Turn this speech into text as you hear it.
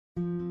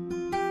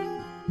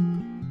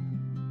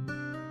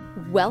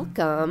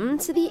Welcome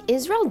to the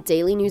Israel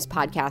Daily News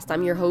Podcast.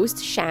 I'm your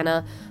host,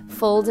 Shanna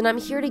Fold, and I'm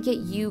here to get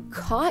you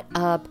caught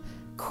up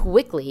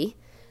quickly.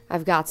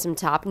 I've got some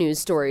top news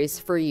stories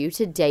for you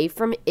today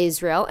from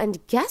Israel,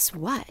 and guess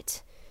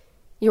what?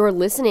 You're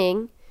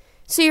listening,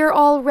 so you're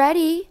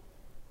already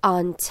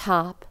on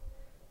top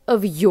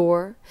of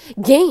your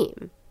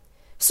game.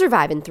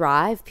 Survive and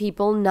thrive,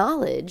 people.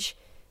 Knowledge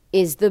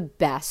is the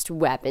best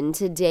weapon.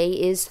 Today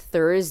is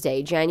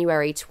Thursday,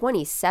 January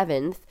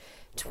 27th,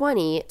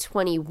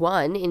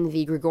 2021 in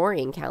the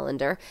Gregorian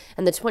calendar,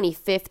 and the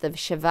 25th of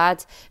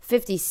Shevat,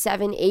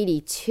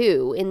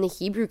 5782 in the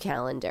Hebrew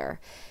calendar.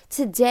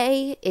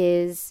 Today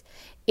is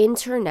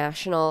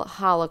International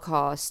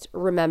Holocaust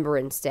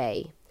Remembrance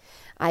Day.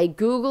 I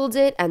Googled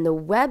it, and the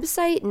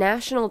website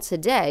National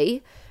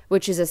Today,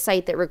 which is a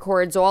site that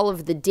records all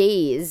of the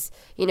days,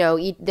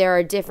 there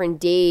are different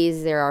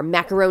days, there are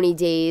macaroni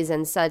days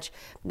and such,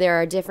 there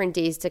are different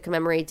days to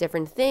commemorate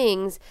different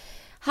things.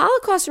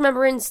 Holocaust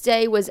Remembrance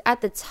Day was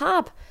at the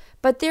top,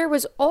 but there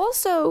was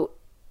also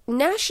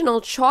National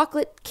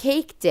Chocolate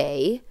Cake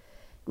Day,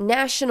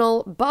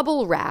 National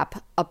Bubble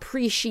Wrap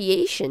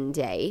Appreciation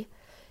Day,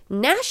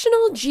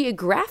 National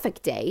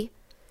Geographic Day,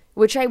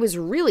 which I was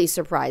really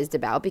surprised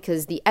about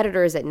because the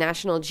editors at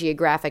National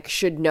Geographic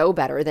should know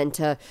better than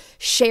to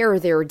share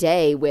their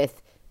day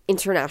with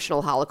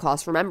International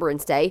Holocaust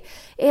Remembrance Day,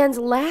 and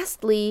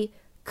lastly,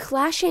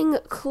 Clashing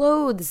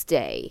Clothes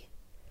Day.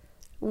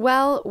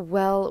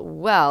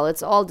 Well,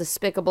 it's all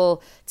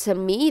despicable. To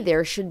me,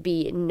 there should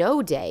be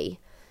no day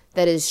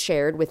that is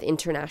shared with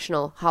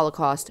International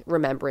Holocaust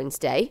Remembrance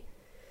Day.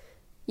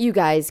 You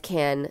guys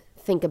can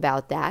think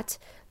about that.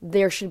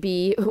 There should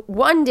be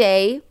one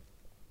day,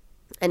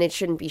 and it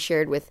shouldn't be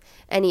shared with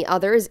any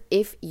others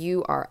if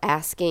you are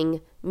asking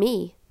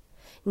me.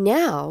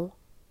 Now,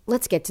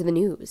 let's get to the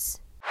news.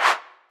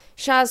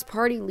 Shas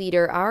party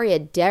leader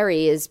Aryeh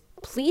Deri is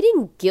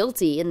pleading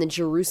guilty in the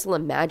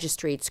Jerusalem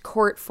Magistrates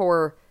Court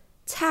for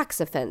tax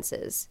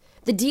offenses.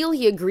 The deal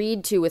he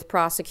agreed to with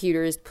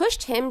prosecutors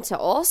pushed him to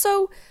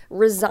also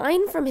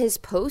resign from his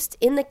post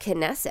in the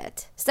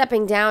Knesset.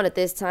 Stepping down at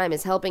this time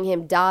is helping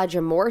him dodge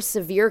a more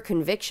severe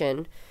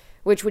conviction,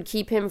 which would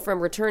keep him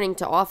from returning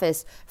to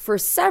office for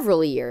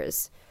several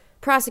years.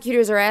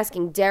 Prosecutors are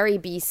asking Deri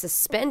be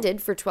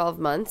suspended for 12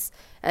 months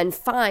and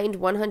fined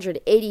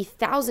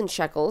 180,000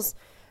 shekels,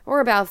 or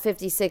about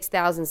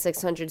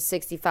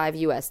 $56,665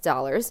 US.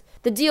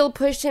 The deal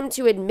pushed him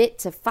to admit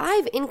to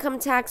 5 income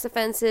tax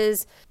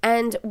offenses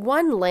and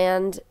 1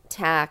 land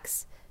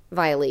tax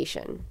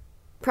violation.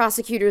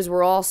 Prosecutors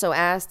were also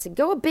asked to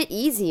go a bit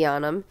easy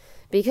on him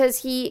because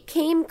he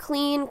came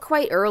clean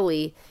quite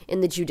early in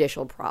the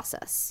judicial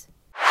process.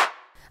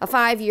 A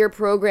 5-year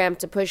program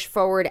to push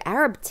forward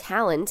Arab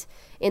talent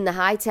in the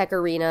high-tech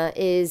arena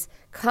is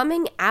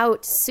coming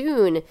out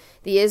soon.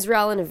 The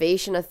Israel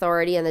Innovation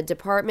Authority and the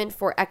Department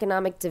for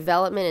Economic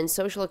Development and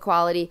Social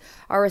Equality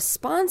are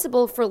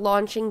responsible for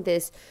launching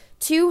this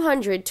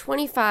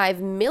 $225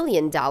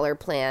 million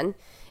plan.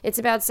 It's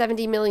about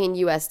 $70 million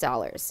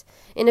US.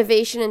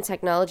 Innovation and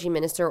Technology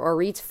Minister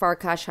Orit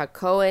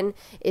Farkash-Hacohen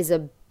is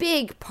a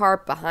big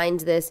part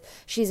behind this.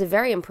 She's a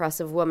very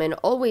impressive woman,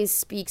 always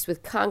speaks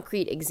with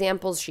concrete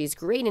examples. She's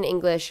great in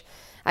English.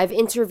 I've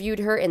interviewed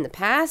her in the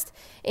past,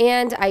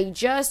 and I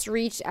just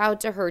reached out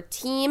to her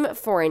team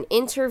for an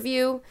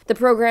interview. The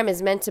program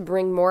is meant to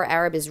bring more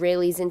Arab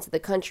Israelis into the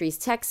country's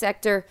tech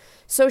sector.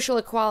 Social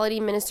Equality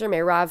Minister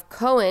Meirav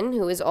Cohen,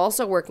 who is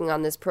also working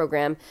on this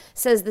program,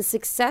 says the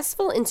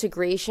successful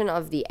integration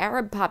of the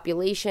Arab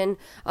population,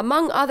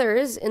 among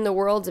others in the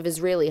world of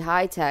Israeli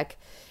high-tech,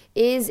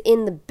 is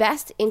in the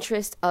best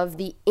interest of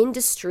the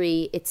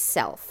industry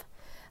itself.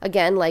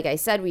 Again, like I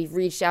said, we've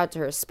reached out to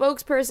her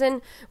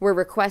spokesperson. We're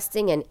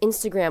requesting an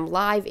Instagram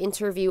Live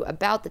interview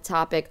about the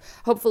topic.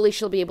 Hopefully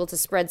she'll be able to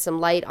spread some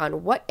light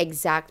on what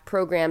exact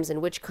programs and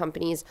which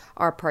companies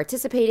are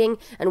participating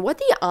and what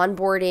the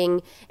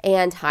onboarding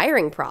and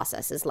hiring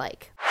process is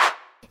like.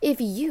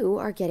 If you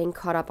are getting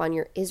caught up on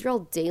your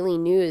Israel Daily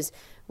News,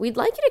 we'd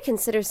like you to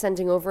consider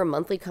sending over a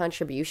monthly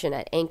contribution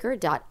at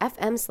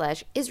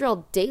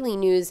anchor.fm/Israel Daily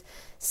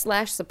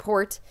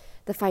News/support.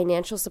 The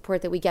financial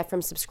support that we get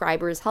from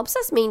subscribers helps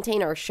us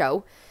maintain our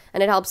show,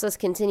 and it helps us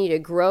continue to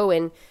grow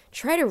and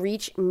try to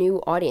reach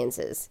new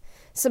audiences.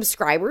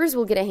 Subscribers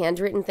will get a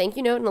handwritten thank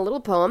you note and a little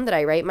poem that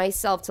I write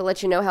myself to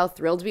let you know how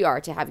thrilled we are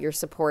to have your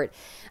support.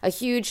 A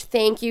huge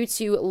thank you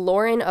to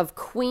Lauren of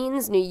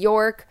Queens, New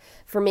York,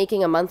 for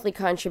making a monthly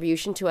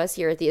contribution to us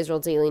here at the Israel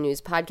Daily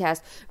News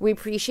Podcast. We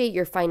appreciate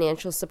your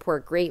financial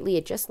support greatly.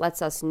 It just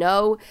lets us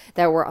know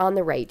that we're on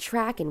the right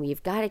track and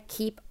we've got to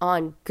keep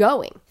on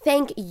going.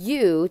 Thank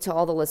you to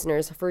all the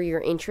listeners for your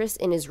interest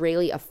in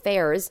Israeli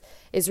affairs,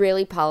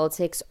 Israeli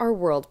politics, or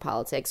world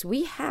politics.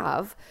 We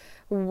have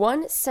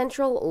one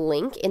central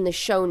link in the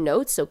show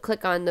notes, so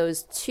click on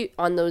those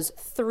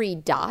 3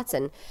 dots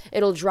and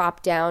it'll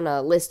drop down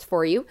a list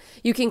for you.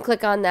 You can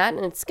click on that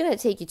and it's going to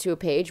take you to a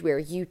page where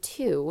you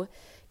too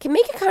can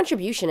make a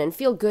contribution and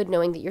feel good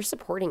knowing that you're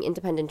supporting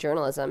independent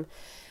journalism.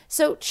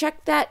 So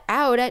check that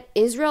out at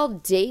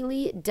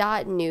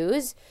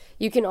israeldaily.news.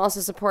 You can also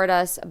support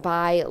us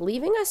by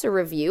leaving us a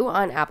review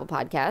on Apple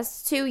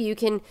Podcasts. 2, you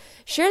can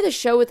share the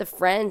show with a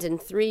friend. And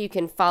 3, you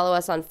can follow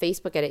us on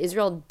Facebook at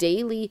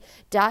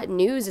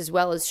israeldaily.news as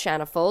well as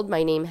Shanafold.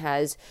 My name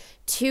has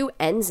 2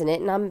 N's in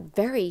it, and I'm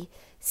very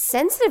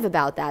sensitive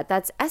about that.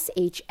 That's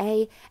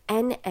SHANNAFULD.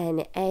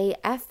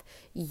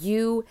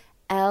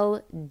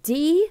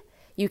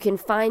 You can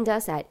find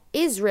us at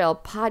Israel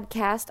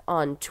Podcast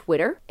on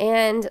Twitter,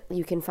 and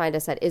you can find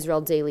us at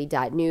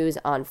israeldaily.news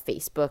on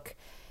Facebook.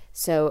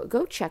 So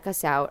go check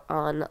us out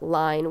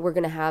online. We're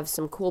going to have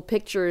some cool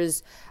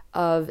pictures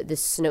of the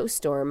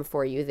snowstorm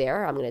for you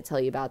there. I'm going to tell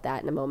you about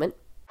that in a moment.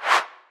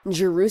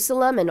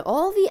 Jerusalem and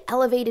all the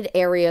elevated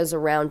areas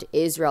around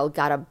Israel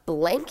got a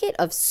blanket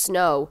of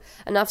snow,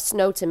 enough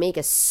snow to make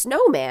a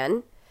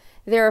snowman.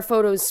 There are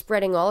photos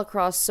spreading all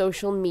across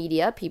social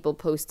media, people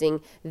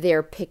posting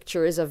their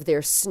pictures of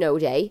their snow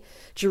day.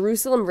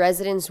 Jerusalem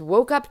residents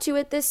woke up to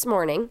it this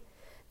morning.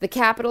 The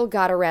capital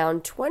got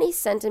around 20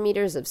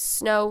 centimeters of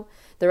snow.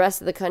 The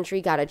rest of the country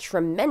got a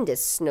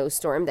tremendous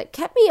snowstorm that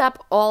kept me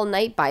up all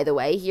night, by the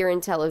way. Here in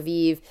Tel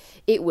Aviv,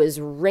 it was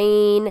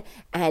rain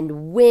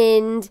and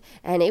wind,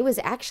 and it was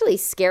actually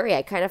scary.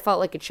 I kind of felt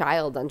like a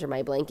child under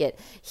my blanket,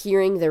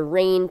 hearing the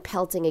rain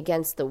pelting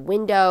against the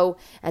window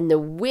and the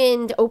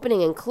wind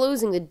opening and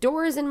closing the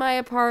doors in my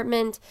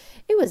apartment.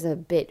 It was a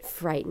bit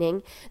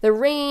frightening. The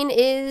rain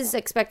is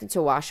expected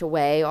to wash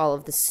away all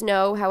of the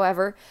snow,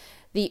 however.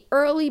 The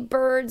early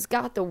birds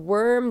got the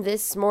worm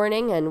this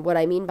morning, and what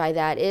I mean by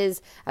that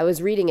is I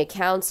was reading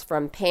accounts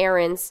from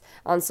parents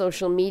on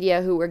social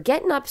media who were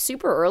getting up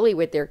super early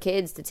with their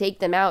kids to take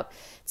them out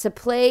to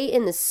play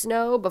in the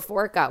snow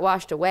before it got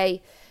washed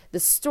away. The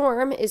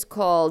storm is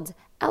called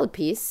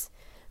Elpis.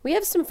 We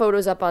have some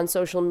photos up on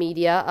social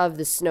media of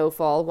the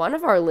snowfall. One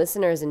of our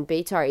listeners in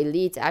Beitar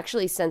Elite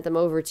actually sent them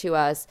over to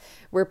us.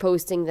 We're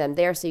posting them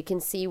there so you can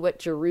see what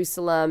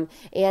Jerusalem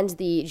and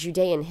the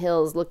Judean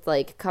hills looked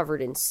like covered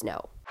in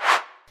snow.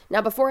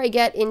 Now, before I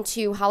get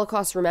into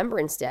Holocaust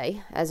Remembrance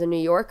Day, as a New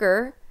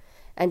Yorker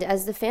and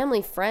as the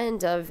family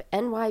friend of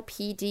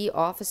NYPD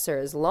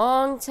officers,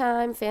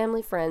 longtime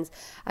family friends,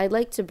 I'd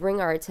like to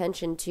bring our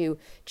attention to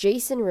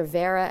Jason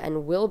Rivera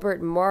and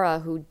Wilbert Mora,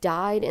 who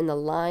died in the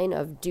line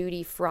of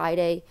duty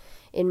Friday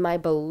in my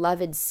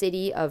beloved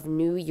city of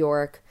New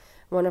York.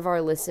 One of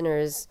our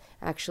listeners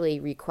actually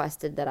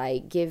requested that I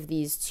give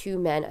these 2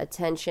 men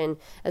attention,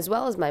 as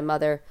well as my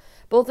mother.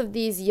 Both of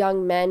these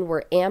young men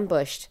were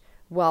ambushed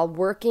while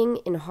working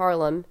in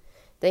Harlem.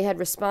 They had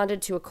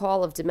responded to a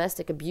call of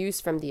domestic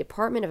abuse from the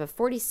apartment of a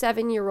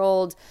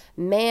 47-year-old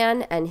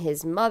man and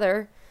his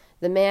mother.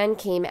 The man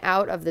came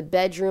out of the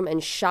bedroom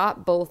and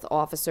shot both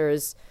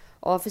officers.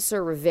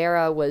 Officer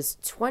Rivera was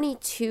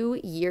 22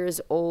 years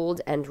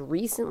old and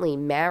recently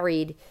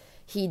married.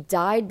 He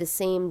died the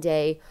same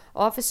day.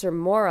 Officer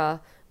Mora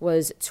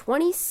was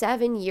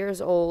 27 years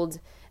old,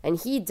 and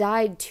he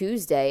died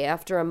Tuesday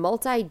after a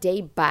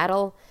multi-day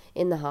battle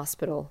in the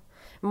hospital.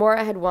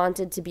 Mora had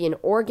wanted to be an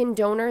organ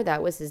donor.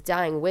 That was his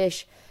dying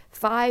wish.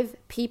 5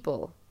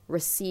 people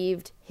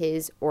received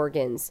his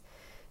organs.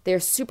 Their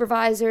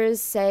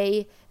supervisors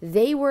say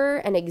they were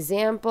an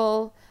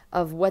example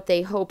of what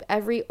they hope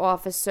every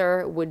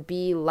officer would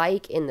be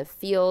like in the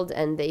field,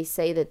 and they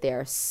say that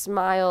their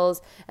smiles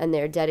and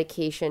their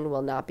dedication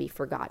will not be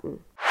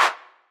forgotten.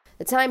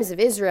 The Times of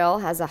Israel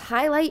has a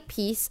highlight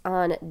piece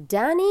on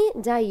Danny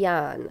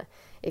Dayan.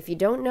 If you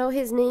don't know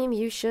his name,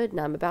 you should, and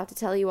I'm about to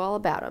tell you all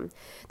about him.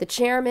 The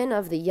chairman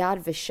of the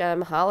Yad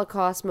Vashem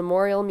Holocaust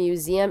Memorial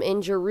Museum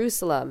in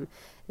Jerusalem.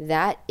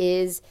 That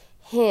is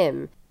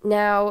him.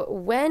 Now,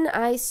 when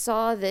I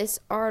saw this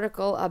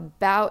article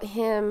about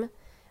him,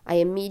 I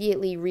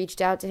immediately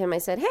reached out to him. I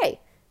said, hey,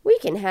 we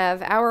can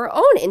have our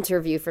own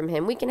interview from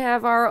him. We can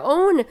have our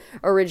own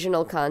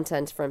original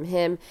content from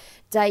him.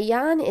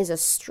 Dayan is a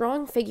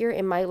strong figure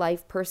in my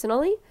life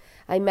personally.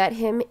 I met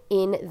him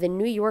in the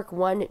New York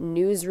One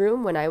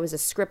newsroom when I was a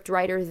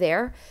scriptwriter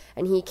there,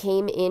 and he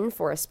came in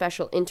for a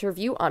special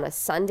interview on a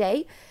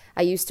Sunday.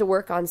 I used to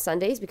work on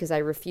Sundays because I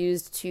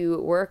refused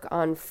to work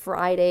on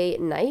Friday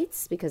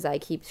nights because I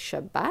keep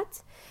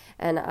Shabbat.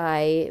 And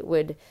I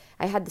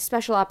had the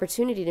special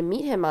opportunity to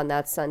meet him on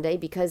that Sunday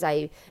because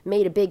I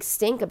made a big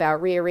stink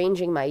about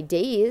rearranging my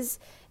days.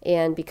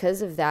 And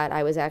because of that,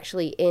 I was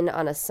actually in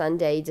on a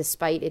Sunday,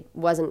 despite it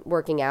wasn't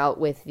working out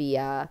with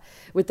the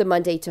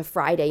Monday to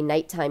Friday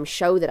nighttime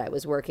show that I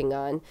was working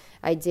on.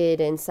 I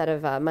did, instead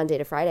of Monday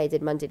to Friday, I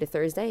did Monday to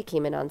Thursday. I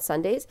came in on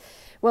Sundays.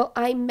 Well,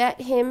 I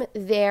met him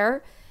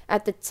there.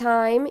 At the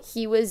time,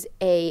 he was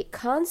a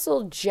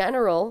consul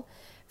general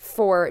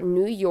for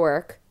New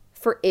York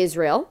for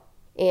Israel.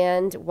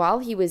 And while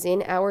he was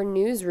in our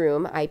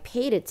newsroom, I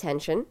paid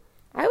attention.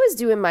 I was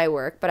doing my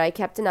work, but I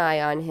kept an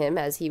eye on him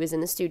as he was in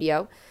the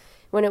studio.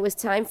 When it was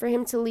time for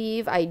him to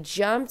leave, I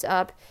jumped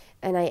up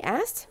and I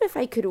asked him if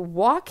I could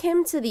walk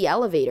him to the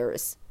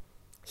elevators.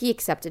 He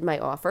accepted my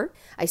offer.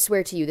 I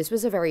swear to you, this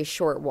was a very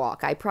short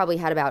walk. I probably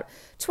had about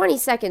 20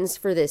 seconds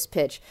for this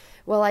pitch.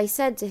 Well, I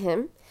said to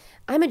him,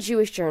 I'm a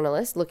Jewish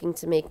journalist looking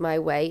to make my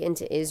way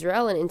into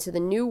Israel and into the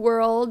new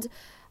world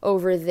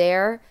over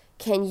there.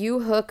 Can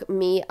you hook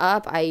me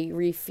up? I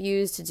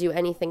refuse to do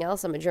anything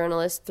else. I'm a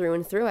journalist through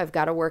and through. I've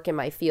got to work in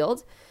my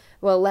field.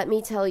 Well, let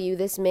me tell you,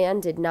 this man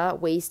did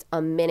not waste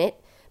a minute.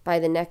 By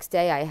the next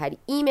day, I had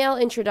email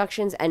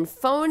introductions and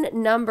phone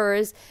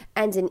numbers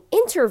and an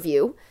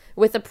interview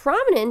with a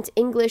prominent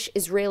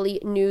English-Israeli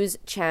news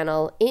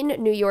channel in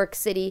New York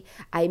City.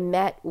 I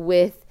met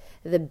with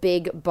the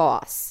big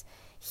boss.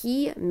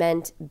 He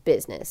meant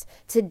business.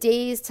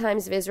 Today's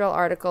Times of Israel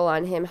article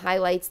on him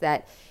highlights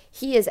that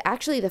he is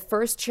actually the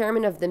first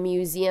chairman of the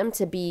museum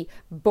to be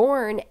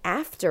born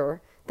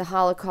after the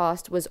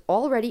Holocaust was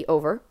already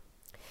over.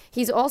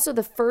 He's also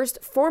the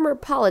first former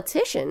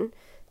politician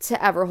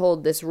to ever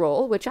hold this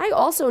role, which I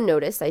also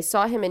noticed. I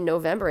saw him in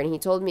November and he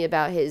told me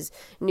about his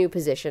new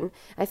position.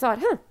 I thought,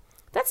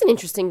 that's an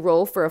interesting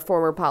role for a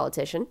former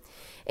politician.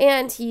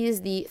 And he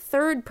is the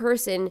third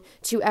person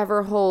to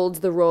ever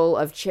hold the role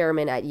of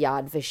chairman at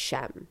Yad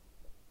Vashem.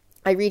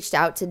 I reached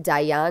out to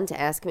Dayan to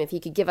ask him if he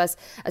could give us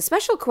a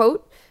special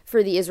quote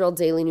for the Israel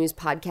Daily News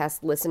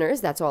podcast listeners.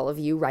 That's all of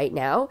you right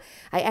now.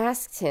 I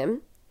asked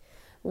him,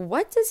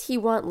 what does he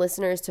want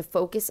listeners to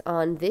focus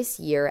on this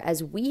year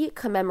as we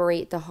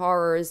commemorate the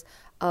horrors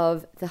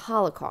of the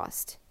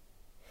Holocaust?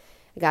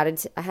 I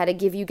had to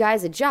give you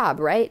guys a job,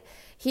 right?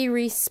 He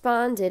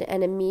responded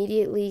and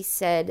immediately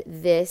said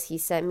this. He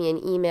sent me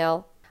an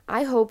email.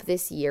 I hope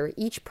this year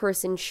each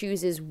person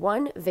chooses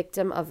one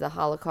victim of the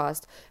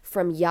Holocaust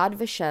from Yad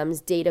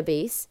Vashem's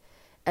database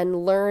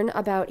and learn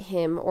about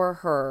him or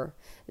her,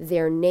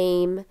 their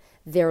name,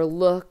 their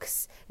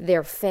looks,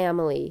 their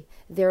family,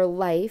 their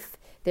life,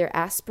 their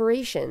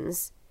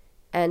aspirations,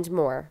 and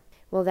more.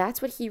 Well,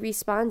 that's what he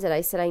responded.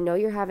 I said, I know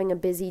you're having a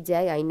busy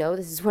day. I know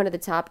this is one of the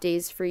top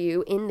days for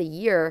you in the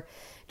year.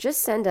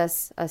 Just send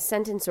us a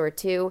sentence or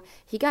two.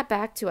 He got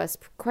back to us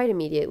quite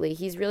immediately.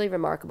 He's really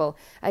remarkable.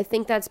 I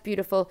think that's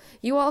beautiful.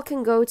 You all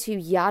can go to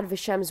Yad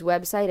Vashem's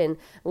website and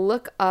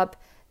look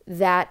up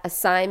that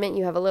assignment.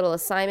 You have a little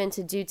assignment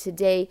to do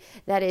today.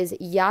 That is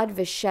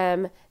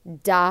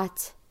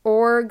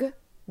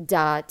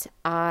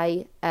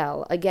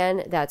yadvashem.org.il.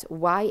 Again, that's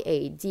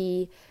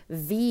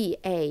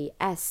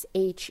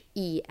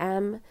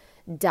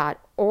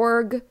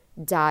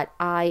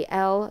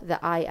YADVASHEM.org.il. The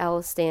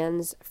IL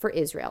stands for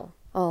Israel.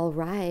 All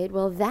right,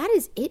 well, that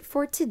is it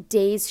for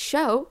today's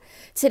show.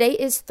 Today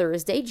is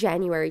Thursday,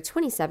 January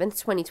 27th,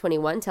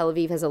 2021. Tel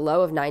Aviv has a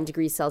low of 9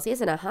 degrees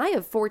Celsius and a high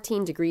of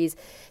 14 degrees.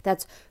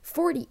 That's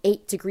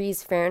 48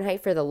 degrees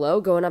Fahrenheit for the low,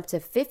 going up to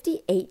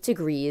 58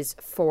 degrees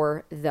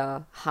for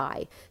the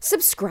high.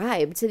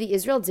 Subscribe to the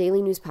Israel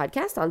Daily News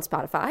Podcast on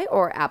Spotify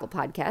or Apple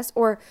Podcasts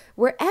or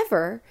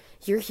wherever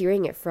you're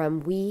hearing it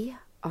from. We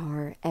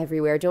are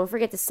everywhere. Don't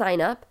forget to sign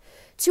up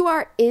to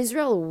our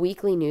Israel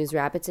Weekly News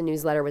Wrap. It's a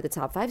newsletter with the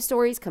top 5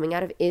 stories coming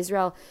out of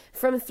Israel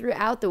from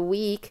throughout the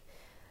week.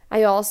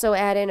 I also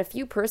add in a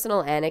few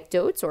personal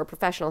anecdotes or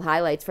professional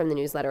highlights from the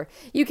newsletter.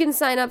 You can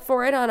sign up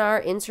for it on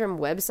our interim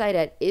website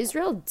at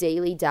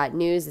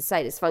israeldaily.news. The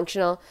site is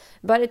functional,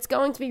 but it's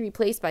going to be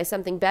replaced by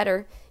something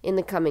better in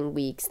the coming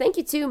weeks. Thank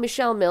you to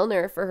Michelle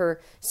Milner for her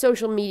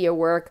social media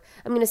work.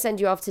 I'm going to send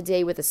you off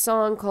today with a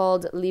song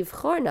called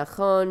Livchor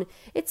Nachon.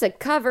 It's a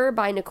cover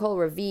by Nicole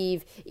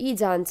Raviv,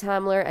 Idan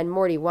Tamler, and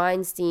Morty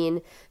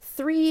Weinstein.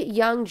 3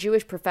 young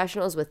Jewish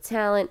professionals with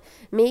talent,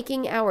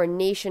 making our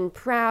nation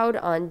proud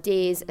on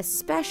days,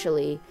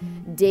 especially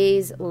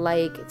days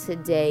like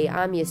today.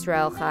 I'm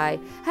Yisrael Chai.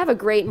 Have a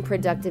great and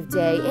productive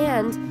day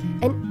and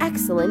an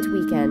excellent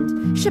weekend.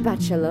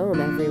 Shabbat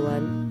Shalom,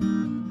 everyone.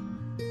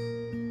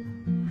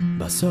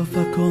 בסוף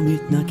הכל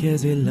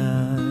מתנקז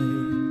אליי,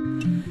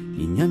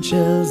 עניין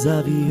של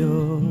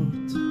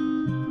זוויות,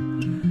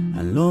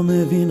 אני לא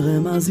מבין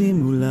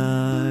רמזים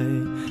אולי,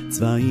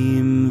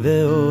 צבעים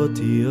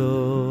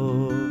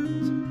ואותיות,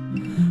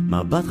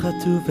 מבט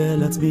חטוף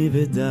אל עצמי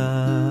ודי,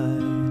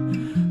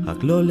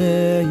 רק לא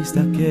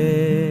להסתכל,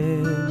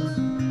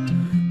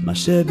 מה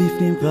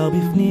שבפנים כבר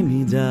בפנים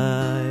מדי,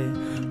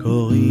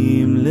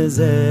 קוראים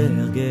לזה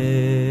הרגל.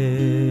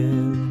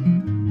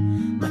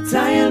 מתי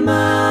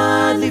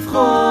אלמד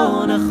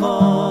לבחור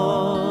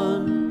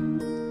נכון,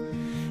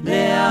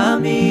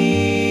 להאמין,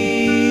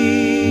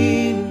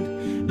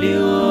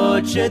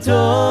 לראות שטוב,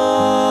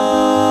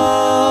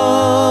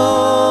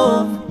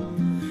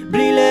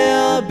 בלי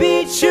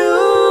להביט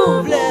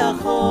שוב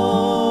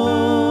לאחור,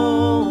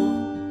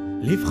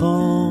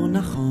 לבחור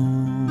נכון.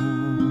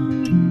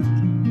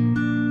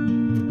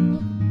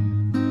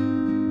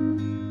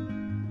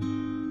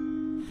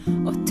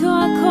 אותו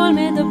הכל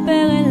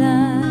מדבר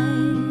אליי,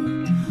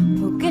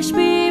 פוגש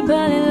בי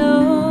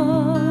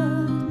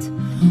בלילות,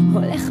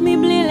 הולך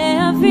מבלי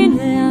להבין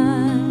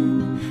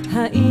לאן,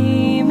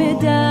 האם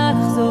אדע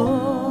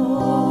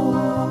לחזור,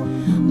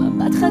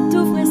 מבט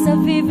חטוף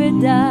מסביב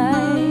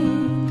ודי,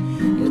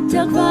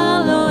 יותר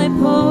כבר לא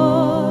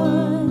אפול,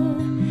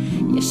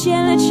 יש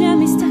ילד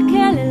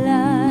שמסתכל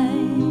אליי,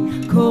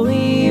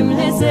 קוראים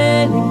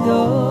לזה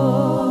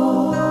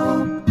לגדול.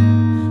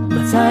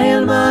 מתי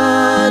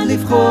אלמד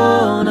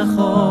לבחור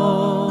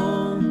נכון,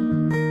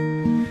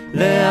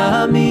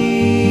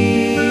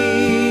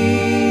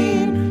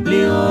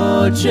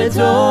 לראות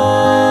שטוב,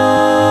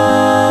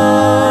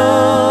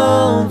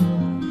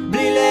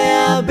 בלי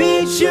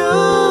להביט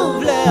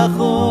שוב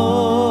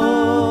לאחור.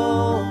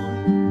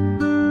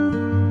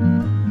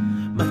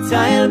 מתי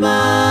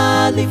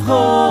אלמד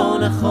לבחור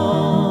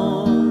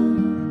נכון,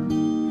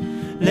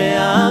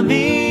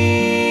 להאמין,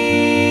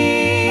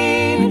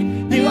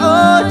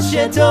 לראות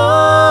שטוב,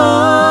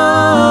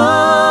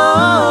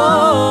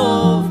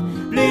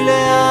 בלי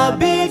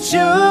להביט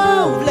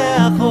שוב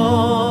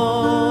לאחור.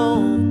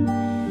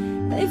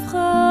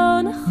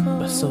 לבחור נכון.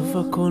 בסוף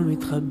הכל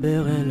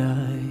מתחבר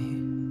אליי,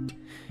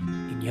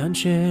 עניין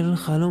של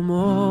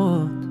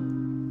חלומות.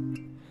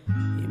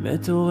 אם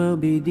אתעורר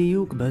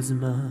בדיוק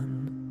בזמן,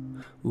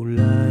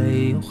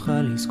 אולי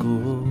אוכל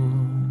לזכור.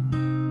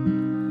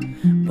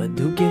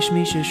 בדוק יש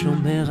מי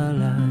ששומר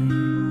עליי,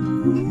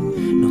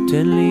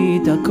 נותן לי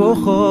את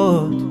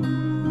הכוחות.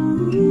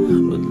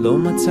 עוד לא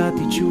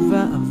מצאתי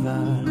תשובה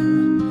אבל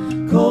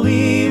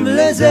קוראים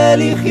לזה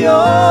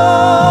לחיות.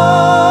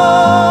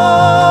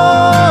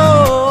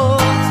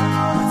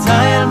 מתי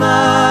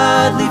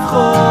אלמד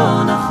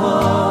לבחור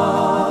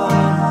נכון,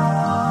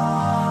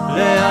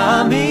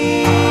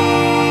 להאמין,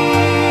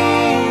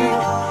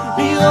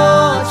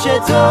 לראות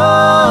שטוב,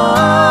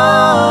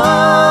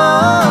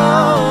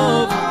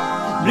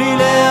 בלי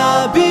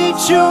להביט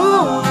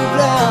שוב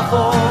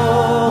לאחור,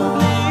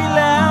 בלי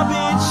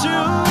להביט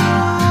שוב.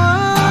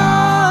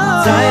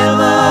 מתי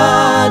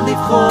אלמד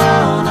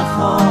לבחור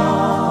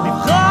נכון,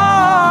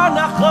 לבחור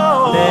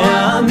נכון,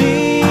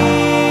 להאמין,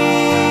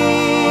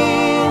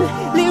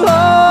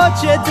 לראות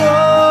שטוב,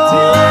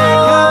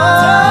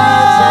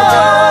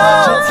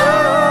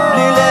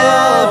 בלי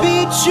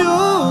להביט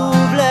שוב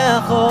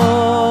לאחור,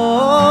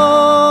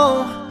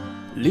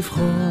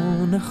 לבחור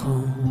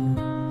נכון.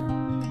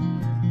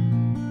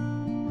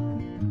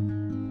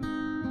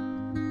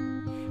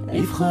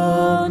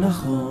 לבחור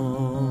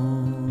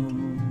נכון,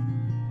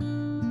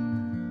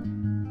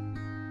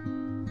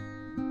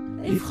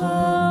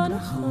 לבחור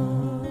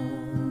נכון,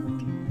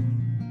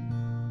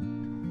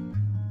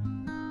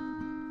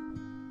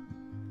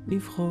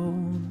 לבחור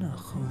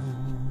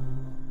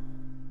נכון.